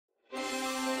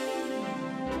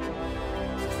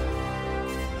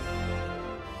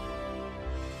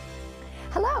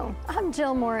Hello, I'm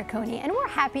Jill Morikone, and we're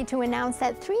happy to announce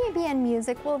that 3ABN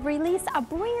Music will release a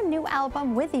brand new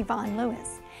album with Yvonne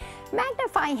Lewis.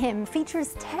 Magnify Him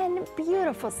features 10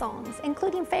 beautiful songs,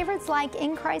 including favorites like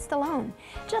In Christ Alone,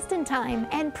 Just in Time,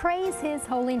 and Praise His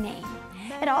Holy Name.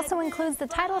 It also includes the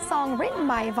title song written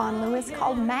by Yvonne Lewis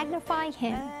called Magnify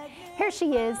Him. Here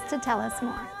she is to tell us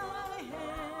more.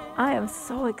 I am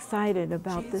so excited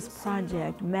about this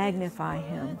project, Magnify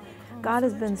Him. God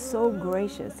has been so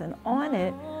gracious, and on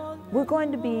it, we're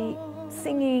going to be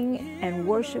singing and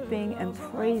worshiping and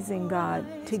praising God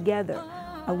together.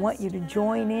 I want you to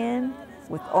join in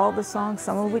with all the songs,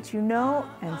 some of which you know,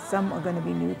 and some are going to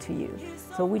be new to you.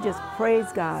 So we just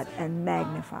praise God and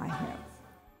magnify Him.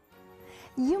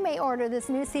 You may order this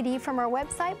new CD from our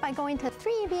website by going to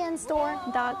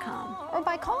 3abnstore.com or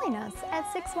by calling us at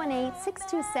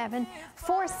 618-627-4651.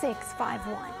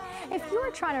 If you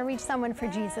are trying to reach someone for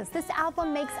Jesus, this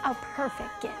album makes a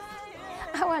perfect gift.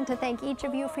 I want to thank each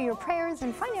of you for your prayers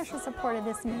and financial support of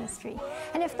this ministry.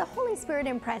 And if the Holy Spirit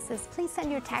impresses, please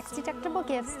send your tax-deductible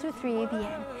gifts to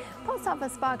 3ABN. Post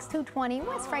Office Box 220,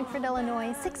 West Frankfort,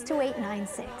 Illinois,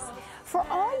 62896. For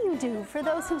all you do for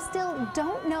those who still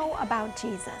don't know about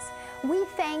Jesus, we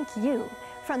thank you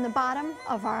from the bottom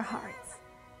of our heart.